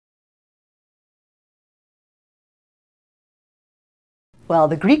Well,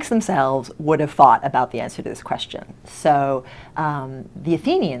 the Greeks themselves would have thought about the answer to this question. So the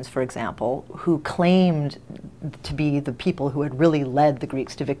Athenians, for example, who claimed to be the people who had really led the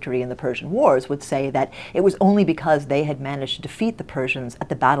Greeks to victory in the Persian Wars, would say that it was only because they had managed to defeat the Persians at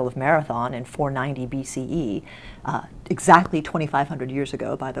the Battle of Marathon in 490 BCE, exactly 2,500 years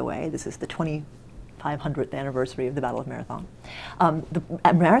ago, by the way. This is the 500th anniversary of the Battle of Marathon. The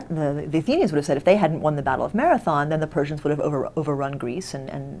Athenians would have said if they hadn't won the Battle of Marathon, then the Persians would have overrun Greece,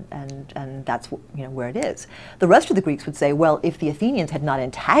 and that's where it is. The rest of the Greeks would say, well, if the Athenians had not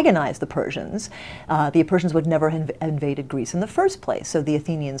antagonized the Persians would never have invaded Greece in the first place, so the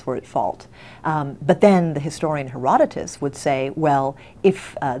Athenians were at fault. But then the historian Herodotus would say, well,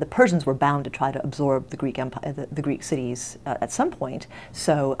 if the Persians were bound to try to absorb the Greek Empire, the Greek cities at some point,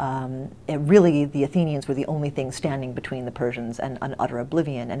 so really the Athenians were the only thing standing between the Persians and an utter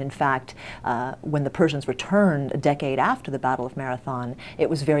oblivion. And in fact, when the Persians returned a decade after the Battle of Marathon, it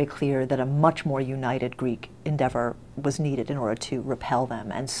was very clear that a much more united Greek endeavor was needed in order to repel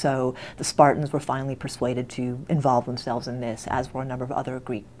them. And so the Spartans were finally persuaded to involve themselves in this, as were a number of other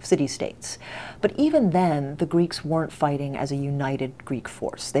Greek city-states. But even then, the Greeks weren't fighting as a united Greek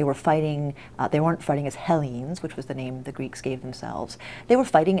force. They were fighting, they weren't fighting as Hellenes, which was the name the Greeks gave themselves. They were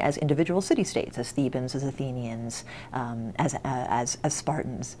fighting as individual city-states, as Thebans, as Athenians, as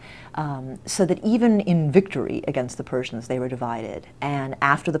Spartans. So that even in victory against the Persians, they were divided. And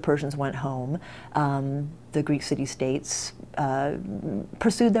after the Persians went home, the Greek city-states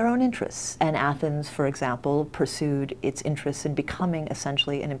pursued their own interests. And Athens, for example, pursued its interests in becoming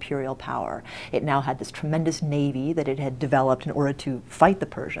essentially an imperial power. It now had this tremendous navy that it had developed in order to fight the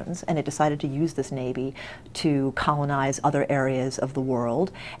Persians, and it decided to use this navy to colonize other areas of the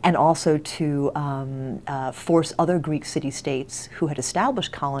world, and also to force other Greek city-states who had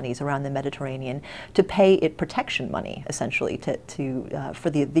established colonies around the Mediterranean to pay it protection money, essentially, for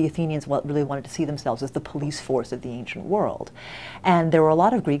the Athenians really wanted to see themselves as the police force of the ancient world. And there were a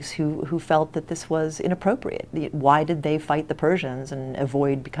lot of Greeks who felt that this was inappropriate. Why did they fight the Persians and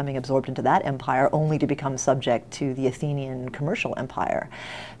avoid becoming absorbed into that empire only to become subject to the Athenian commercial empire?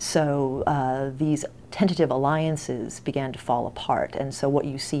 So these tentative alliances began to fall apart. And so what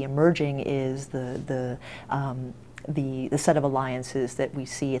you see emerging is the set of alliances that we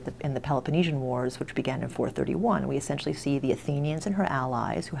see in the Peloponnesian Wars, which began in 431. We essentially see the Athenians and her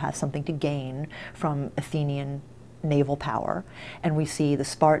allies who have something to gain from Athenian naval power, and we see the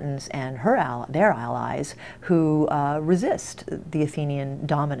Spartans and their allies who resist the Athenian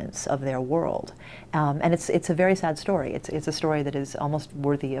dominance of their world. And it's a very sad story. It's a story that is almost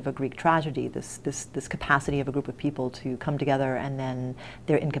worthy of a Greek tragedy, this capacity of a group of people to come together and then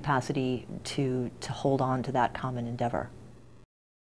their incapacity to hold on to that common endeavor.